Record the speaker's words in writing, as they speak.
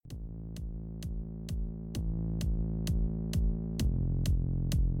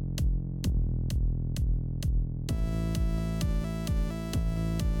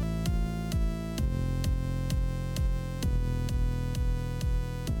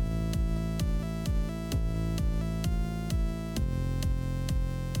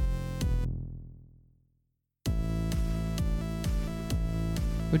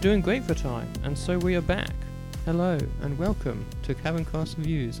doing great for time, and so we are back. Hello, and welcome to Caverncast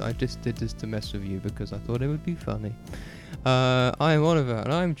Reviews. I just did this to mess with you because I thought it would be funny. I am Oliver,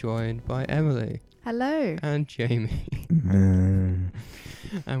 and I'm joined by Emily. Hello. And Jamie.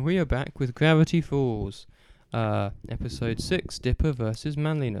 And we are back with Gravity Falls. Episode 6, Dipper versus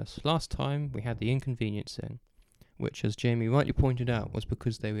Manliness. Last time we had the inconvenience in, which, as Jamie rightly pointed out, was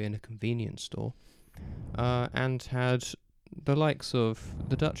because they were in a convenience store, and had the likes of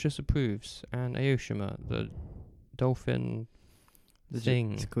the Duchess Approves and Aoshima, the dolphin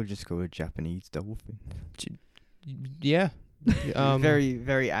thing. It's just called a Japanese dolphin. Yeah. Very,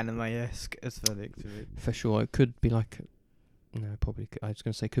 very anime-esque aesthetic to it. For sure. It could be like... No, probably... I was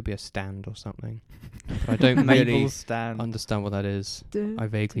going to say it could be a stand or something. But I don't really Mabel's stand. understand what that is. I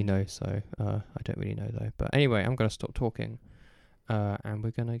vaguely know, so I don't really know, though. But anyway, I'm going to stop talking. And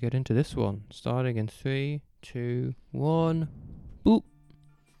we're going to get into this one. Starting in 3, 2, 1... Boop!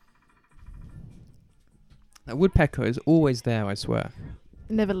 That woodpecker is always there, I swear.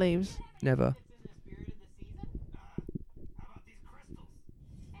 Never leaves. Never.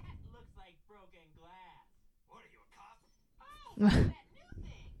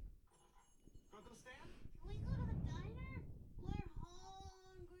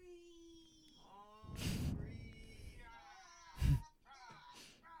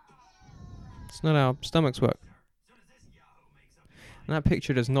 It's not how stomachs work. And that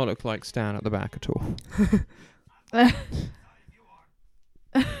picture does not look like Stan at the back at all.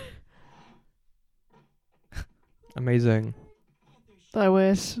 Amazing. I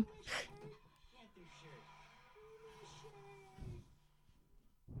wish.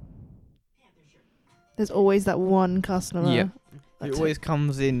 There's always that one customer. Yep. It always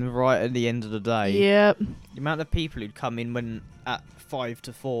comes in right at the end of the day. Yep. The amount of people who'd come in when at 5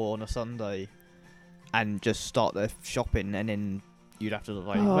 to 4 on a Sunday and just start their shopping, and then you'd have to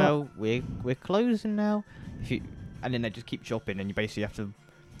like, well, we're closing now. And then they just keep shopping, and you basically have to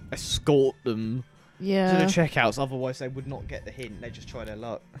escort them to the checkouts. Otherwise, they would not get the hint. They just try their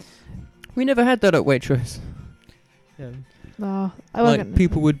luck. We never had that at Waitrose. Yeah. No, Like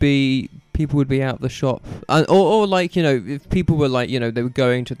people would be out the shop, or like, you know, if people were like, you know, they were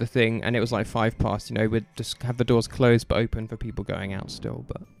going to the thing and it was like 5 past, you know, we'd just have the doors closed but open for people going out still.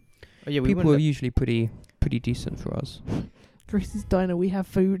 But people were usually pretty decent for us. Grace's Diner, we have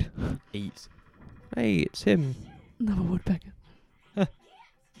food. Eat. Hey, it's him. Another woodpecker.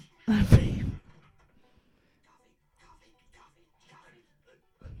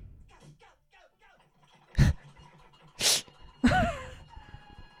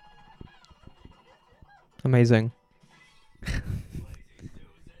 Amazing.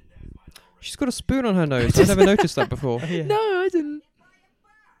 She's got a spoon on her nose. I've never noticed that before. Yeah. No, I didn't.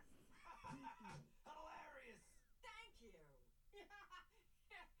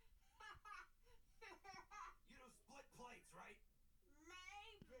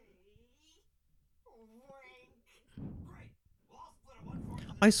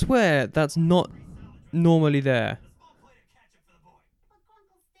 I swear that's not normally there.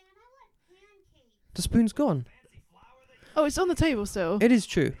 The spoon's gone. Oh, it's on the table still. It is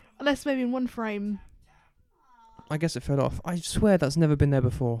true. Unless maybe in one frame. I guess it fell off. I swear that's never been there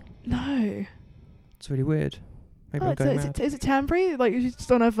before. No. It's really weird. Maybe I'm going mad. Is it Tambry? Like, she's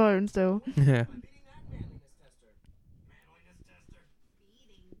just on her phone still. Yeah.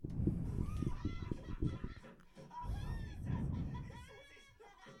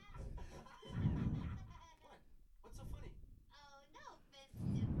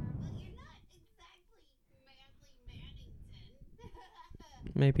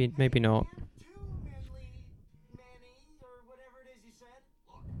 Maybe not.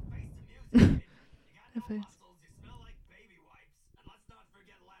 Of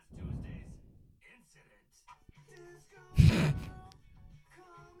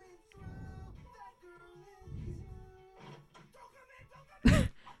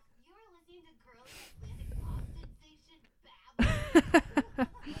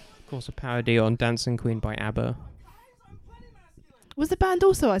course, a parody on Dancing Queen by ABBA. Was the band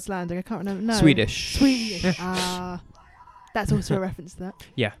also Icelandic? I can't remember. No. Swedish. That's also a reference to that.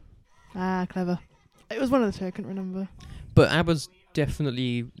 Yeah. Ah, clever. It was one of the two. I couldn't remember. But ABBA's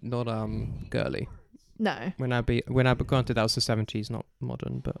definitely not girly. No. When ABBA, granted that was the 70s, not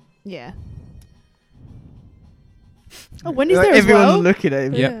modern, but Yeah. Oh, Wendy's there as Everyone well. looking at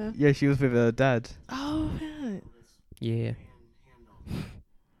him. Yeah. Yeah, she was with her dad. Oh, right. yeah.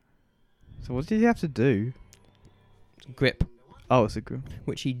 So what did he have to do? Grip, Oh, it's a girl.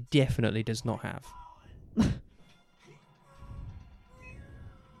 which he definitely does not have.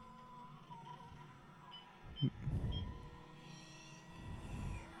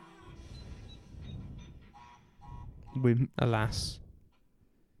 Wimp. Alas.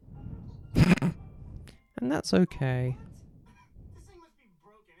 And that's okay. This thing must be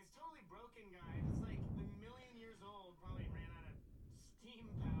broken. It's totally broken, guys. It's like a million years old. Probably ran out of steam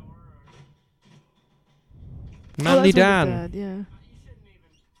power or... Manly that's really Dan. bad, yeah. You shouldn't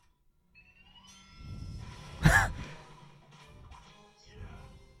even...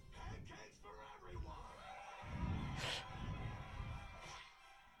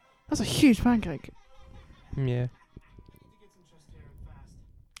 That's a huge pancake. Yeah. I need to get some chest hair and fast.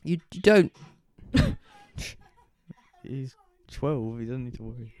 You don't. He's 12. He doesn't need to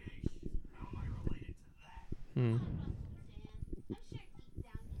worry. Hmm.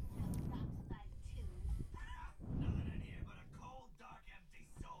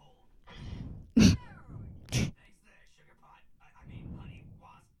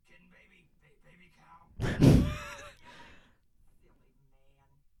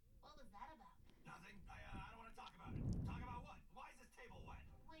 What was that about? Nothing. I don't want to talk about it. Talk about what? Why is this table wet?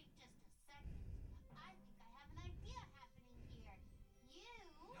 Wait just a second. I think I have an idea happening here. You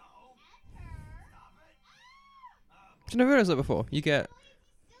No. and her. Stop it. Did I realize that before? You get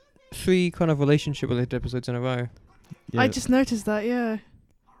 3 kind of relationship-related episodes in a row. I just noticed that, yeah.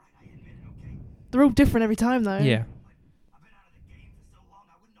 They're all different every time, though. Yeah. I've been out of the game for so long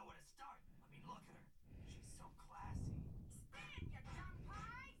I wouldn't know where to start. I mean, look at her. She's so classy. Stand, you dumb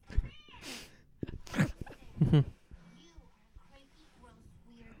pie! Mhm. You are a cranky, gross,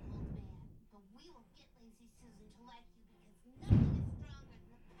 weird old man. But we will get Lazy Susan to like you because nothing is stronger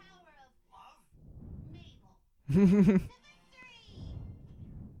than the power of Love? Mabel. To victory!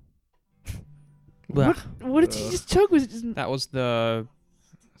 Well, What did you just choke? Was it just... that was the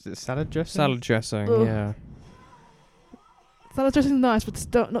Is it salad dressing? salad dressing. Ugh. Yeah. Salad dressing's nice,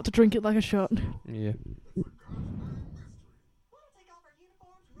 but not to drink it like a shot. Yeah. Want to take off our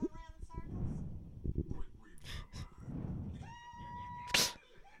uniforms and run around in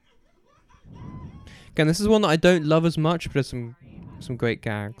circles? Again, this is one that I don't love as much, but there's some great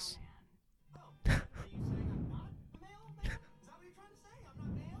gags. Are you saying I'm not a male? Is that what you're trying to say? I'm not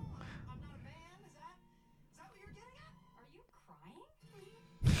male? I'm not a man? Is that what you're getting at? Are you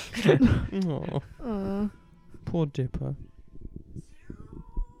crying? Oh, poor Dipper.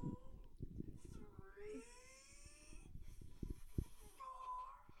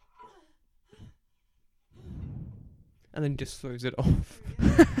 And then just throws it off. Physical?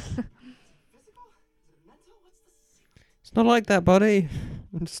 Is it mental? What's the secret? It's not like that, buddy.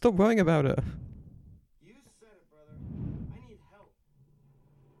 Stop worrying about it. You said it, brother. I need help.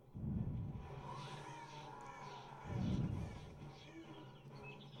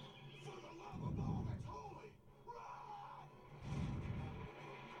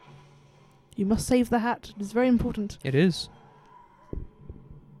 You must save the hat. It's very important. It is.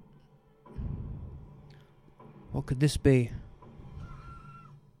 What could this be?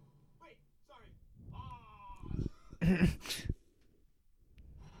 Wait, sorry.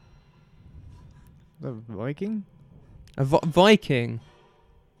 The Viking? A Viking.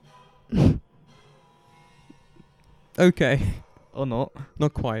 Okay, Or not?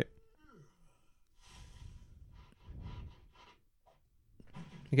 not quite.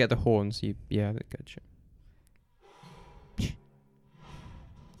 You get the horns. Yeah, that gotcha. Please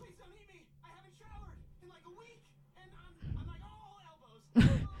don't eat me. I haven't showered in like a week, and I'm like all elbows.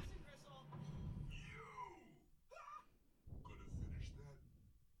 Listen, Crystal.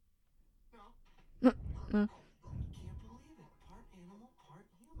 No. No. Can't believe it. Part animal, part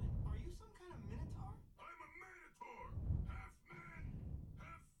human. Are you some kind of minotaur?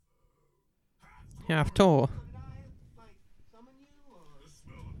 Half Tor. So did I like summon you, or? The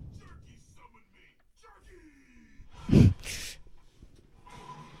smell of jerky summoned me. Jerky.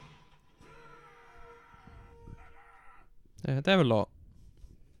 They're a lot.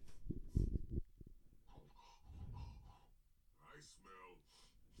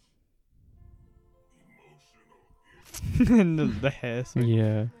 And the hair. swing. Yeah.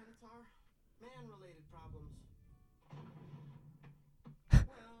 Minotaur. Man-related problems. Well,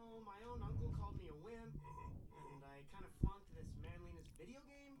 my own uncle called me a wimp, and I kind of flunked this manliness video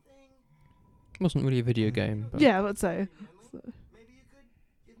game thing. Wasn't really a video game, but Yeah, let's say. Manly? Maybe you could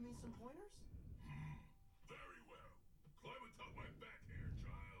give me some pointers? Very well. Climb atop my back here,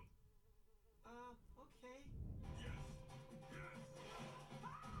 child. Okay.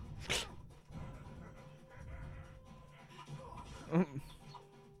 Mm. Dude,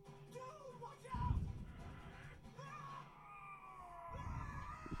 watch out!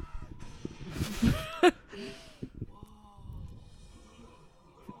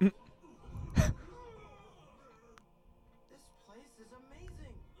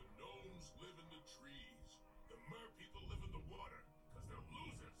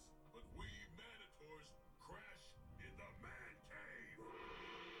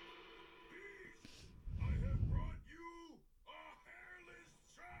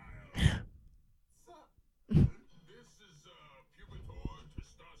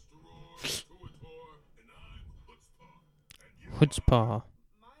 Chutzpah.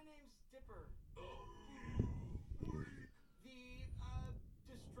 My name's Dipper. The,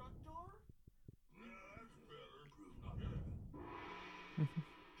 Destructor? That's better.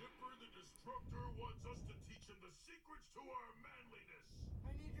 Dipper the Destructor wants us to teach him the secrets to our manliness.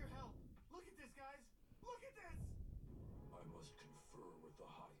 I need your help. Look at this, guys. Look at this. I must confer with the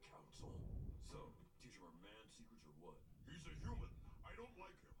High Council. So, teach him our man secrets or what? He's a human. I don't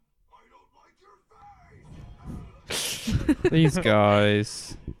like him. I don't like your face. These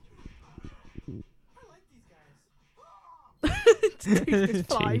guys. I like these guys. It's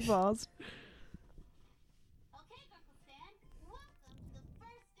fly Jeez. fast. Okay, Grunkle Stan, welcome to the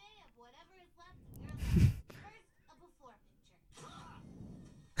first day of whatever is left of your life. First, a before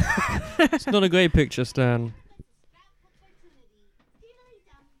picture. It's not a great picture, Stan. Scrapbook opportunity. Steely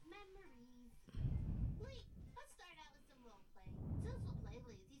dumb memories. Wait, let's start out with some role play. Sus will play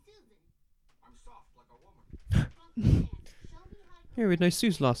Lazy Susan. I'm soft like a woman. Grunkle Stan, show me how to Yeah, we had no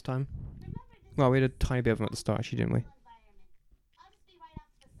Suze last time. remember this Well, we had a tiny bit of them at the start, actually, didn't we? environment. I'll just be right off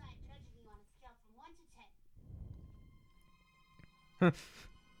to the side judging you on a scale from 1 to 10.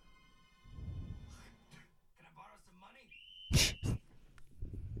 Can I borrow some money? This is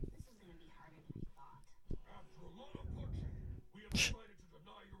gonna be harder than we thought. After a lot of punching, we have decided to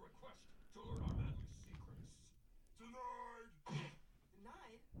deny your request to learn our manly secrets. Denied.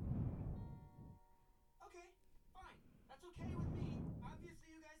 Denied? Okay, fine. That's okay with me. Obviously,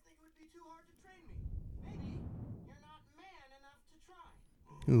 you guys think it would be too hard to train me. Maybe you're not man enough to try.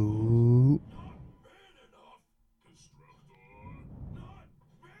 Ooh. Not man enough, Destructor. Not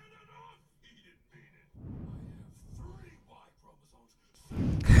man enough. He didn't mean it. I have 3 Y chromosomes.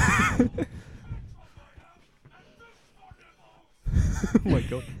 Oh my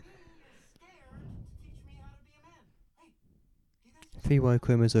god. Scared to teach me how to be a man. Hey, do you guys think VY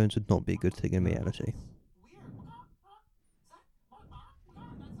chromosomes would not be a good thing in reality. weird? Is that? That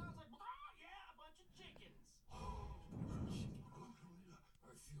sounds like yeah, a bunch of chickens. I feel all weird.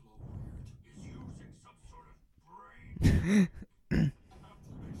 He's using some sort of brain.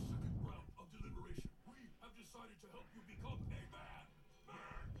 After a second round of deliberation, we have decided to help you become a man.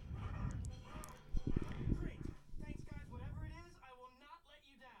 Great. Thanks, guys. Whatever it is, I will not let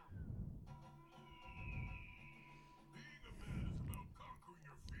you down. Being a man is about conquering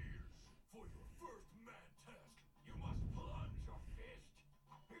your fears. For your first man test, you must plunge your fist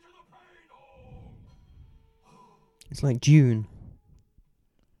into the pain hole. It's like June.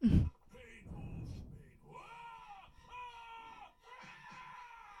 Pain hole, Spain.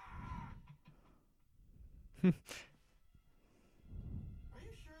 Are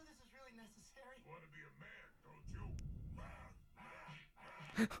you sure this is really necessary? Want to be a man, don't you?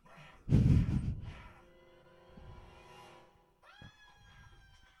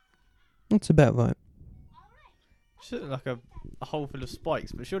 That's about right. Should like a hole full of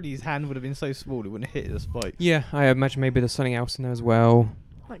spikes, but surely his hand would have been so small it wouldn't have hit the spike. Yeah, I imagine maybe there's something else in there as well.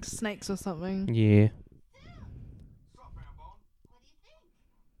 Like snakes or something. Yeah. Sup, Ambone? What do you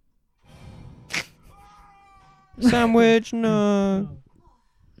think? Sandwich, no.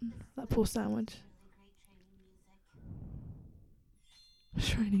 That poor sandwich.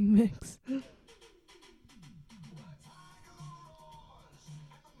 Really great training music. Training mix.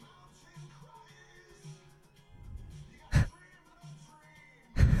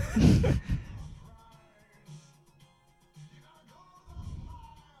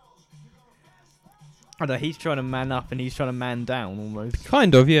 I know he's trying to man up and he's trying to man down almost.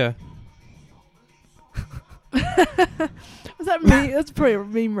 Kind of, yeah. Was that me? That's probably a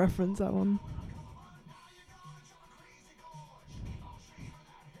meme reference, that one.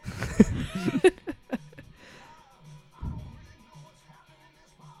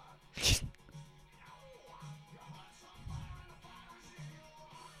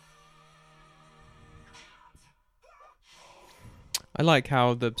 I like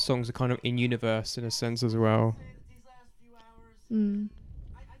how the songs are kind of in universe in a sense as well. Say that these last few hours, Mm.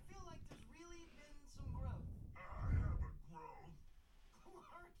 I feel like there's really been some growth. I haven't grown.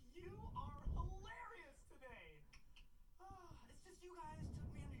 Clark, you are hilarious today. It's just you guys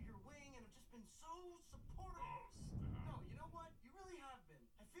took me under your wing and have just been so supportive. No, you know what? You really have been.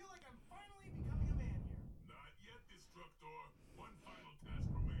 I feel like I'm finally becoming a man here. Not yet, Destructor. One final task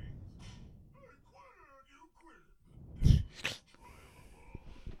remains. I quit it. You quit it.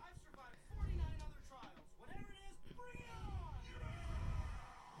 I've survived 49 other trials. Whatever it is, bring it on!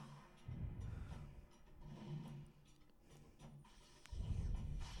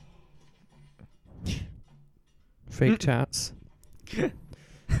 Fake tats.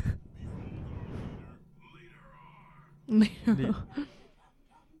 Leader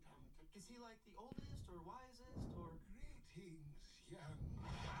Is he like the oldest or wisest or? Greetings,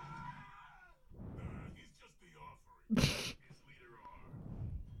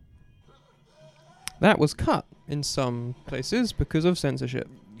 That was cut in some places because of censorship.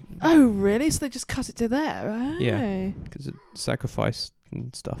 Oh, really? So they just cut it to there, right? Yeah. Because it sacrificed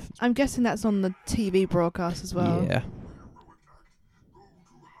and stuff. I'm guessing that's on the TV broadcast as well. Yeah.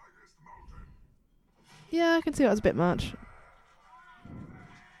 Yeah, I can see that was a bit much.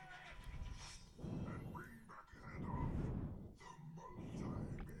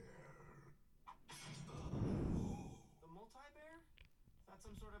 The multi-bear? Is that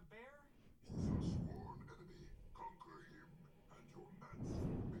some sort of bear? He's your sworn enemy. Conquer him, and your man's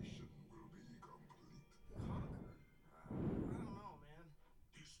mission will be complete. Conquer? I don't know, man.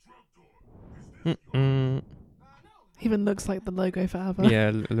 Destructor, is this Mm-mm. No. Even looks like the logo for ABBA. Yeah,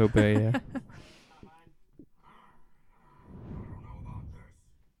 a little bit, yeah. Not mine. I don't know about this.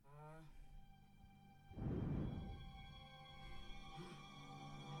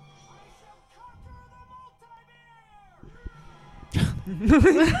 I shall conquer the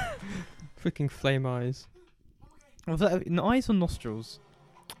multi-bear! Freaking flame eyes. Was that in the eyes or nostrils?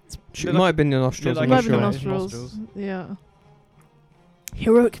 It Look might like- have been the nostrils. look I'm like not Might be the sure. nostrils. Nostrils. Yeah.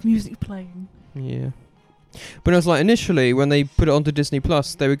 Heroic music playing. Yeah. But it was like initially when they put it onto Disney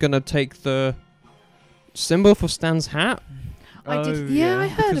Plus, they were gonna take the symbol for Stan's hat I did. Oh, Yeah, I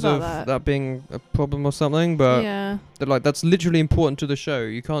heard because about of that. being a problem or something. But Yeah. they're like, that's literally important to the show.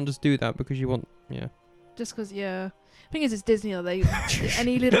 You can't just do that because you want. Yeah. Just 'cause, yeah. Thing is, it's Disney. They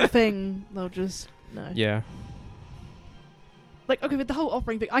any little thing, they'll just no. Yeah. Like, okay, with the whole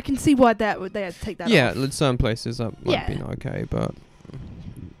offering thing, I can see why they had to take that Yeah. off. In certain places that might Yeah. be okay, but I'm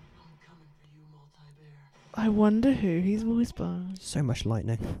coming for you, multi-bear. I wonder who he's voiced by. so much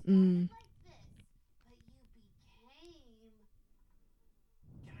lightning. Mm. Like this, but you became.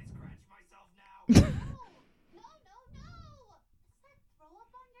 Can I scratch myself now? No, no, no, no! Is that throw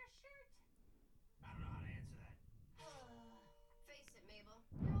up on your shirt? I don't know how to answer that. Face it, Mabel.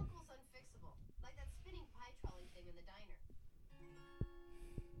 Your uncle's unfixable. Like that spinning pie trolley thing in the diner.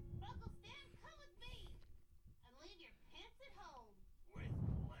 Uncle Stan, come with me! And leave your pants at home. With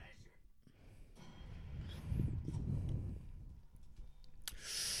pleasure.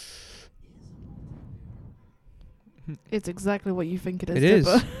 It's exactly what you think it is. It is.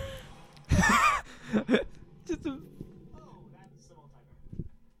 Dipper. Just a, Oh, that's the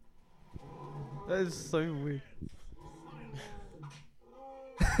multi-bear. that is so weird.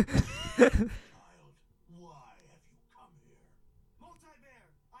 Child, why have you come here? Multi-bear,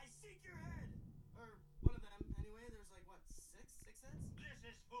 I seek your head! Or one of them, anyway. There's like, what, six heads? This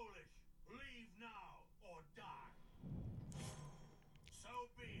is foolish. Leave now or die. So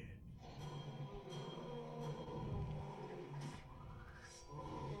be it.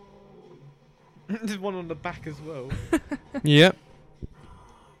 There's one on the back as well. Yep.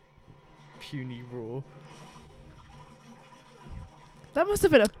 Puny roar. That must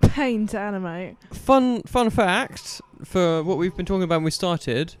have been a pain to animate. Fun fact for what we've been talking about when we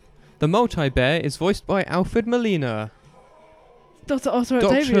started. The multi-bear is voiced by Alfred Molina. Dr. Otto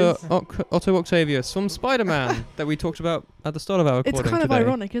Dr. Octavius. Otto Octavius from Spider-Man that we talked about at the start of our recording It's kind of today.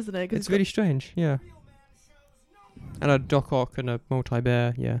 ironic, isn't it? 'Cause It's really strange, yeah. And a Doc Ock and a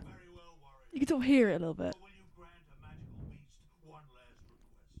multi-bear, yeah. you can sort of hear it a little bit. Will you grant a magical beast one last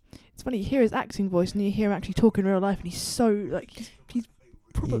request? It's funny, you hear his acting voice and you hear him actually talk in real life, and he's so like he's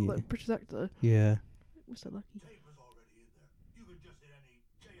proper Yeah. like British actor. Yeah. We're so lucky. Tape is already in there. You can just hit any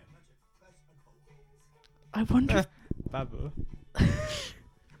geometric press and hold. I wonder. if Baba. You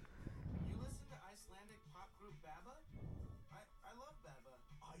listen to Icelandic pop group Baba? I love Baba.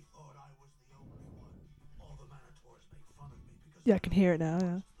 I thought I was the only one. All the Manitors make fun of me because Yeah, I can hear it now.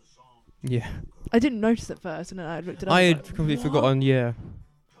 Yeah. the song Yeah. I didn't notice it first, and then I looked it up. I and had was like, completely "What?" forgotten, yeah.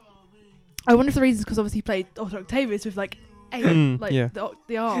 I wonder if the reason is because obviously he played Otto Octavius with like eight, like yeah.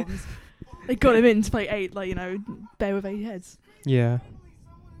 the arms. They got him in to play eight, like bear with 8 heads. Yeah. Finally,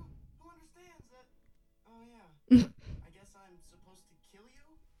 someone who understands that. Oh yeah. I guess I'm supposed to kill you,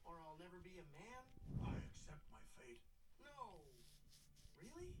 or I'll never be a man. I accept my fate. No.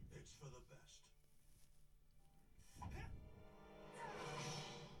 Really? It's for the best.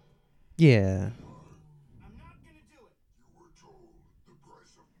 Yeah. I'm not gonna do it. You were told the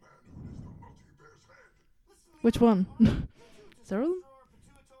price of manhood is the multi-bear's head. Listen, Which one? Cyril? Or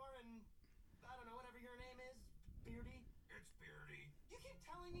Pituitor and I don't know whatever your name is. Beardy. It's Beardy. You keep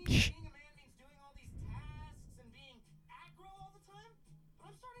telling me that being a man means doing all these tasks and being aggro all the time, but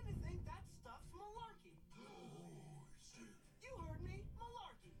I'm starting to think that stuff's malarkey. You heard me,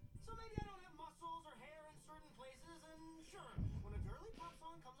 malarkey. So maybe I don't have muscles or hair in certain places, and sure, when a girly pop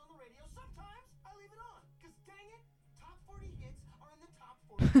song comes on the radio, sometimes I leave it on. 'Cause dang it, top 40 hits are in the top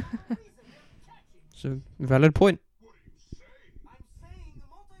 40 for a reason. They're catchy. So valid point. What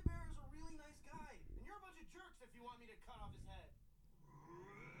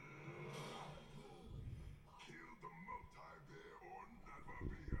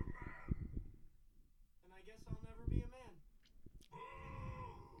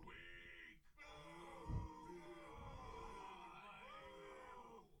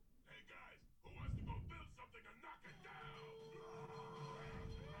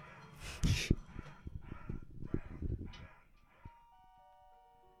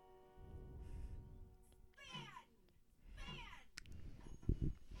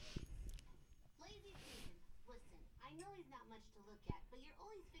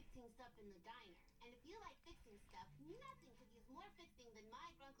always fixing stuff in the diner. And if you like fixing stuff, nothing could use more fixing than my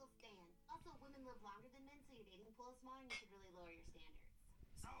Grunkle Stan. Also, women live longer than men, so your dating pool is smaller and you should really lower your standards.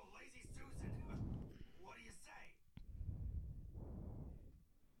 So, Lazy Susan, what do you say?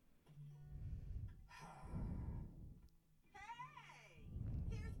 Hey,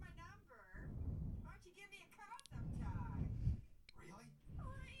 here's my number. Why don't you give me a call sometime? Really?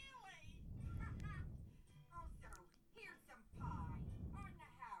 Really? Also, here's some pie on the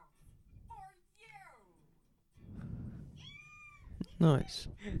house for you. Nice.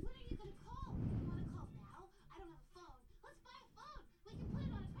 When are you gonna call? You wanna call now? I don't have a phone. Let's buy a phone. We can put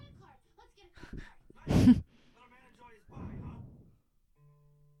it on a credit card. Let's get a credit card. Nice. Let a man enjoy his pie, huh?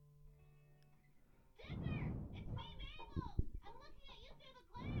 Dipper! It's me, Mabel! I'm looking at you through the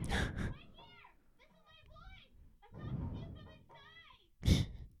glass! Right here! This is my voice! I'm talking to you from inside!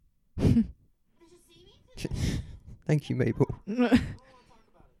 Did you see me today? Thank you, Mabel. I don't want to talk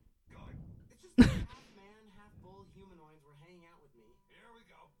about it. Good. It's just that half man, half bull humanoids were hanging out with me. Here we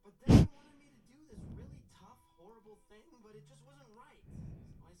go. But then they wanted me to do this really tough, horrible thing, but it just wasn't right.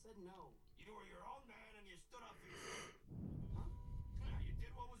 So I said no. You were your own man and you stood up for yourself. Yeah, you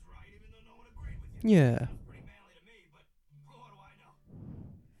did what was right even though no one agreed with you. Yeah. Sounds pretty manly to me, but what do I know?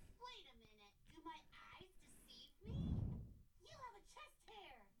 Wait a minute. Do my eyes deceive me? You have a chest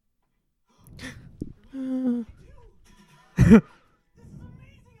hair! This is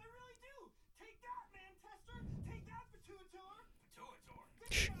amazing, I really do. Take that, man tester. Take that, Pituitor. Pituitor.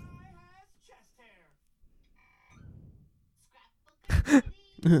 This guy has chest hair. Scrapbook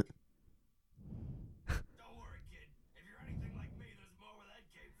activity? Don't worry, kid. If you're anything like me, there's more where that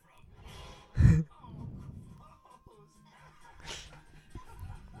came from. Oh, gross.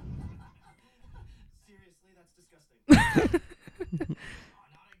 Seriously, that's disgusting. Oh,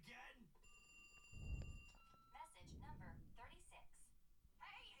 not again. Message number 36.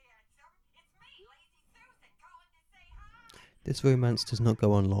 Hey, handsome. It's me, Lazy Susan, calling to say hi. This romance does not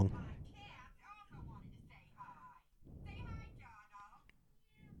go on long. My cat also wanted to say hi. Say hi, Donald.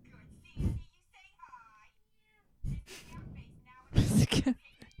 Good seeing you. Say hi. Mr. Catface now is Mr.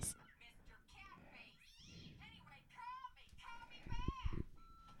 Catface. Mr. Catface. Anyway, call me back.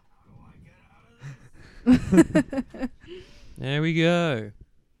 How do I get out of this? There we go.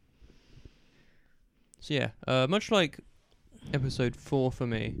 So yeah, much like episode 4 for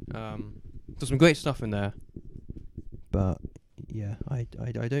me, there's some great stuff in there. But yeah, I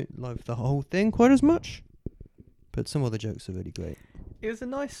don't love the whole thing quite as much. But some of the jokes are really great. It was a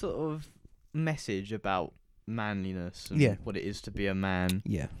nice sort of message about manliness and Yeah. what it is to be a man.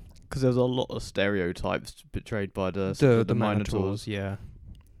 Yeah. Because there was a lot of stereotypes betrayed by the The Minotaurs, yeah.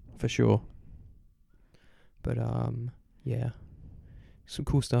 For sure. But yeah. Some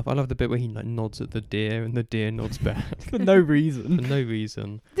cool stuff. I love the bit where he like nods at the deer and the deer nods back For no reason. for no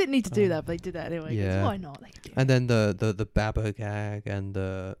reason. Didn't need to do that, but they did it anyway. 'cause yeah. Why not? They could do it. And then the Baba gag and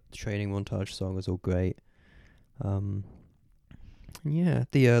the training montage song is all great. Yeah,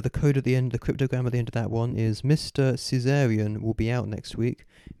 the code at the end, the cryptogram at the end of that one is Mr. Caesarian will be out next week.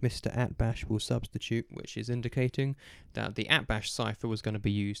 Mr. Atbash will substitute, which is indicating that the Atbash cipher was going to be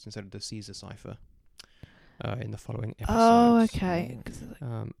used instead of the Caesar cipher in the following episodes. Oh, okay. 'Cause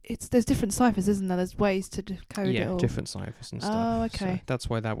Um, there's different ciphers, isn't there? There's ways to decode it yeah, all. different ciphers and stuff. Oh, So okay. that's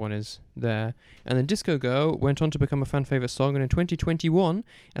why that one is there. And then Disco Girl went on to become a fan favourite song, and in 2021,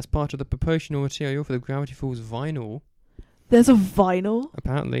 as part of the promotional material for the Gravity Falls vinyl, There's a vinyl.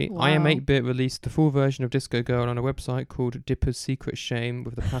 apparently, Wow. IM8-Bit released the full version of Disco Girl on a website called Dipper's Secret Shame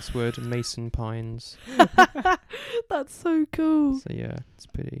with the password Mason Pines. That's so cool. So yeah, it's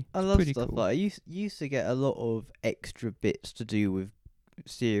pretty. I it's love pretty stuff cool. like I used to get a lot of extra bits to do with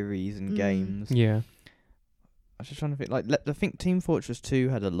series and Mm. games. Yeah. I was just trying to think. Like, I think Team Fortress 2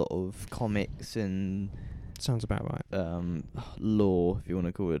 had a lot of comics and Sounds about right. lore, if you want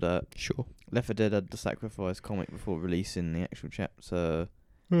to call it that. Sure. Left 4 Dead had the Sacrifice comic before releasing the actual chapter.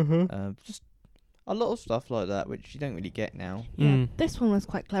 Just a lot of stuff like that, which you don't really get now. Yeah, Mm. this one was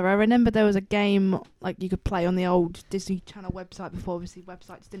quite clever. I remember there was a game like you could play on the old Disney Channel website before obviously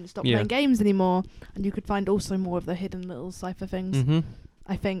websites didn't stop Yeah. playing games anymore, and you could find also more of the hidden little cipher things. Mm-hmm.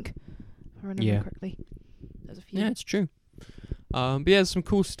 I think, if I remember Yeah. correctly. There's a few. Yeah, it's true. But yeah, some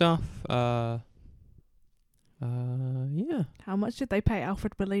cool stuff. Yeah. How much did they pay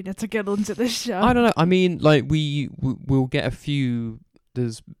Alfred Molina to get onto this show? I don't know. I mean, like we'll get a few.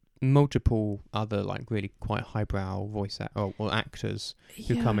 There's multiple other like really quite highbrow voice or actors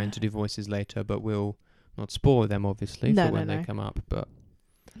who come in to do voices later, but we'll not spoil them obviously No, for when no, they no. come up. But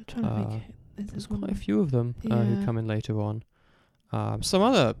I'm trying to think. there's quite a few of them who Yeah. come in later on. Some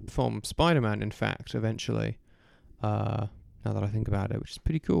other from Spider-Man, in fact, eventually. now that I think about it, which is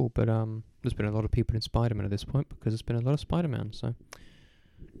pretty cool. But there's been a lot of people in Spider-Man at this point because there's been a lot of Spider-Man. So,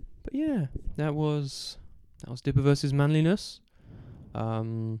 but yeah, that was Dipper versus Manliness.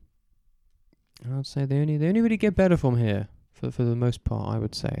 I'd say they only really get better from here for the most part. I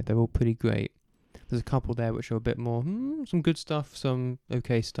would say they're all pretty great. There's a couple there which are a bit more some good stuff, some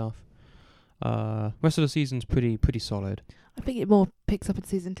okay stuff. Rest of the season's pretty solid. I think it more picks up in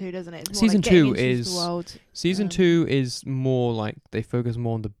season 2, doesn't it? It's more Season like getting 2 introduced to is- the world. Season 2 is more like they focus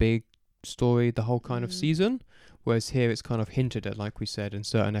more on the big story, the whole kind of season, whereas here it's kind of hinted at, like we said, in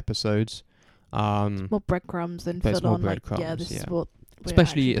certain episodes. More breadcrumbs and But it's full more on like, yeah, breadcrumbs, this yeah. is what we're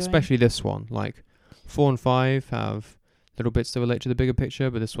actually doing. especially this one. Like 4 and 5 have little bits that relate to the bigger picture,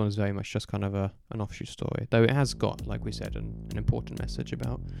 but this one is very much just kind of an offshoot story. Though it has got, like we said, an important message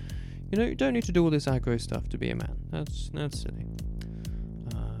about, you don't need to do all this aggro stuff to be a man. That's silly.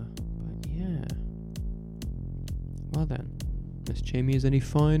 But yeah. Well then, Miss Jamie, has any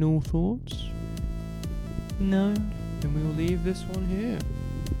final thoughts? No. Then we will leave this one here.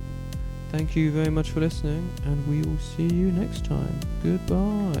 Thank you very much for listening, and we will see you next time.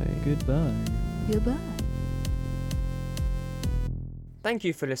 Goodbye. Goodbye. Goodbye. Thank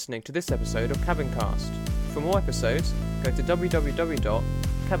you for listening to this episode of Cabincast. For more episodes, go to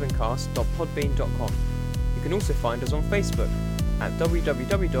www.cabincast.podbean.com. You can also find us on Facebook at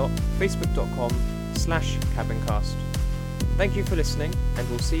www.facebook.com/cabincast. Thank you for listening, and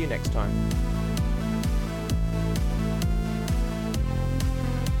we'll see you next time.